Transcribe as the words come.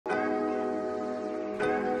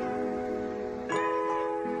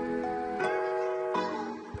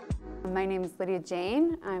My name is Lydia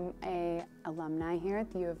Jane. I'm an alumni here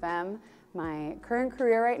at the U of M. My current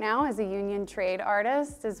career right now is a union trade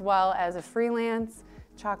artist as well as a freelance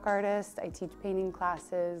chalk artist. I teach painting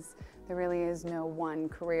classes. There really is no one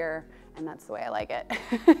career, and that's the way I like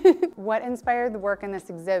it. What inspired the work in this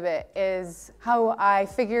exhibit is how I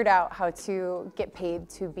figured out how to get paid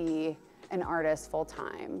to be an artist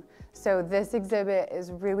full-time. So this exhibit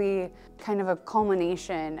is really kind of a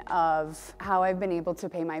culmination of how I've been able to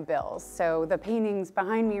pay my bills. So the paintings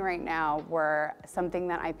behind me right now were something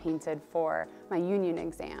that I painted for my union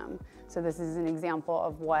exam. So this is an example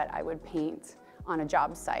of what I would paint on a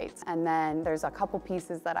job site. And then there's a couple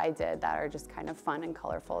pieces that I did that are just kind of fun and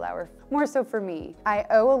colorful that were more so for me. I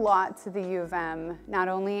owe a lot to the U of M, not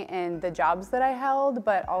only in the jobs that I held,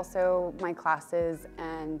 but also my classes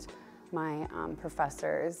and my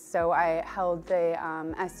professors. So I held the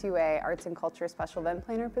SUA Arts and Culture Special Event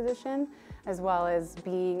Planner position, as well as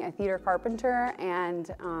being a theater carpenter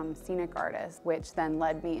and scenic artist, which then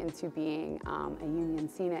led me into being a union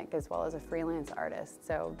scenic as well as a freelance artist.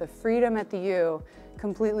 So the freedom at the U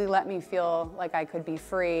completely let me feel like I could be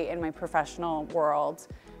free in my professional world,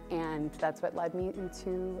 and that's what led me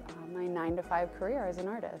into my 9-to-5 career as an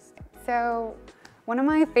artist. So one of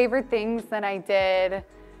my favorite things that I did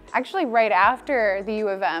actually right after the U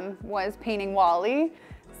of M was painting Wally.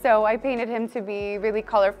 So I painted him to be really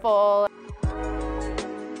colorful.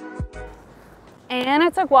 And I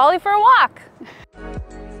took Wally for a walk.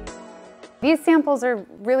 These samples are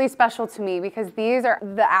really special to me because these are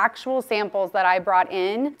the actual samples that I brought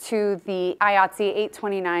in to the IATSE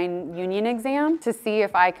 829 union exam to see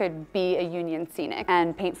if I could be a union scenic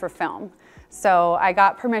and paint for film. So I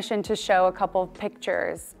got permission to show a couple of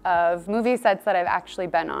pictures of movie sets that I've actually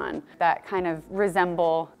been on that kind of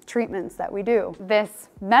resemble treatments that we do. This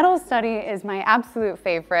metal study is my absolute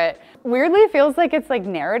favorite. Weirdly, it feels like it's like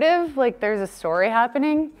narrative, like there's a story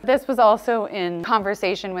happening. This was also in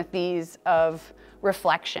conversation with these of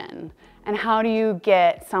reflection. And how do you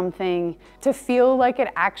get something to feel like it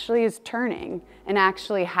actually is turning and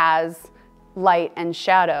actually has light and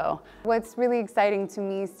shadow. What's really exciting to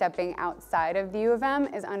me stepping outside of the U of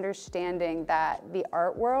M is understanding that the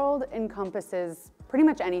art world encompasses pretty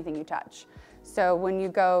much anything you touch. So when you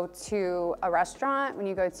go to a restaurant, when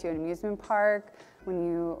you go to an amusement park, when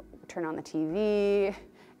you turn on the TV,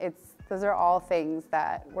 those are all things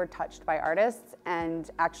that were touched by artists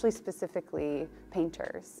and actually specifically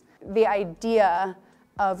painters. The idea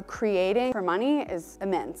of creating for money is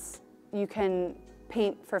immense. You can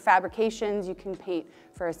paint for fabrications, you can paint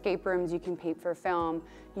for escape rooms, you can paint for film,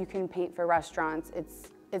 you can paint for restaurants.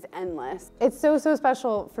 It's endless. It's so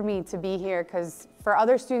special for me to be here because for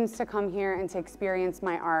other students to come here and to experience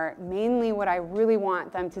my art, mainly what I really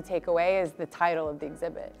want them to take away is the title of the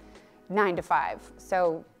exhibit, 9-to-5.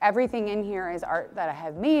 So everything in here is art that I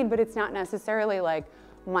have made, but it's not necessarily like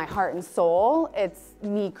my heart and soul, it's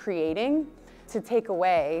me creating. To take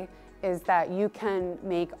away is that you can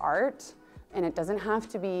make art and it doesn't have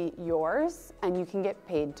to be yours, and you can get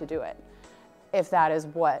paid to do it if that is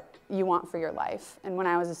what you want for your life. And when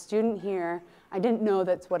I was a student here, I didn't know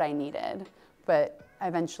that's what I needed, but I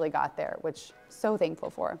eventually got there, which I'm so thankful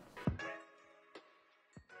for.